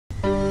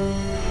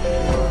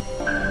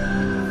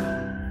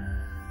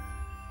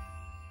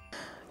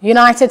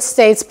United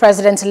States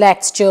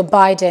President-elect Joe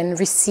Biden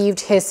received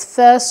his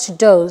first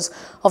dose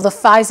of the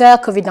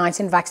Pfizer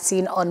COVID-19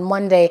 vaccine on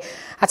Monday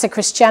at a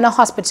Christiana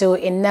Hospital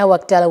in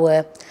Newark,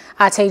 Delaware.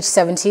 At age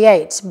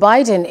 78,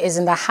 Biden is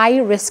in the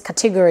high-risk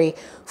category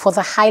for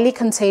the highly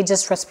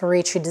contagious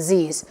respiratory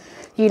disease.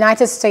 The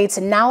United States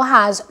now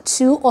has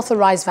 2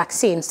 authorized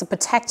vaccines to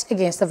protect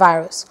against the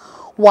virus.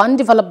 One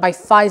developed by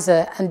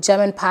Pfizer and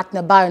German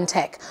partner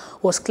BioNTech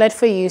was cleared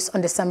for use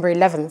on December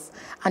 11th,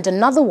 and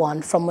another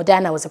one from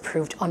Moderna was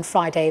approved on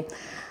Friday.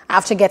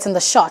 After getting the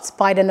shot,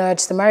 Biden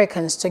urged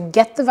Americans to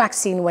get the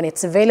vaccine when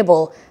it's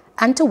available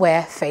and to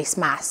wear face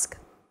masks.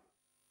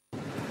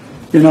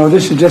 You know,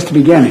 this is just the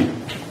beginning.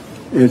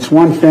 It's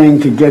one thing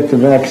to get the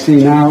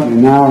vaccine out,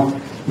 and now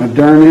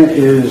Moderna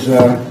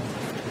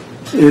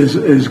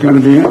is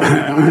going to be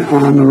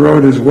on the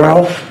road as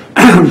well,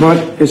 but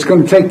it's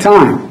going to take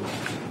time.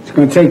 It's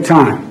going to take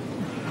time.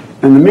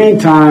 In the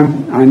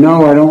meantime, I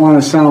know I don't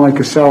want to sound like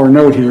a sour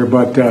note here,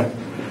 but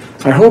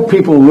I hope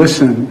people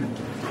listen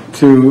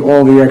to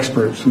all the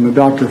experts, and the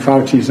Dr.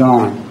 Fauci's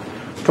on,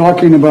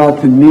 talking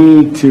about the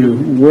need to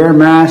wear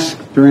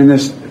masks during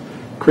this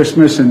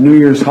Christmas and New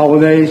Year's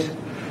holidays,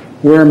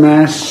 wear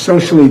masks,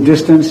 socially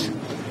distance,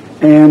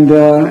 and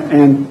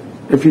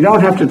if you don't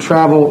have to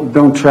travel,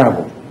 don't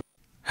travel.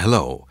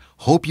 Hello.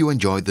 Hope you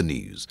enjoyed the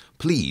news.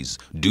 Please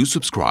do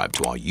subscribe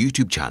to our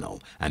YouTube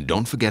channel and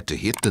don't forget to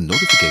hit the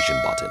notification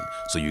button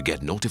so you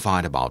get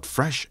notified about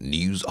fresh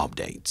news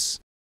updates.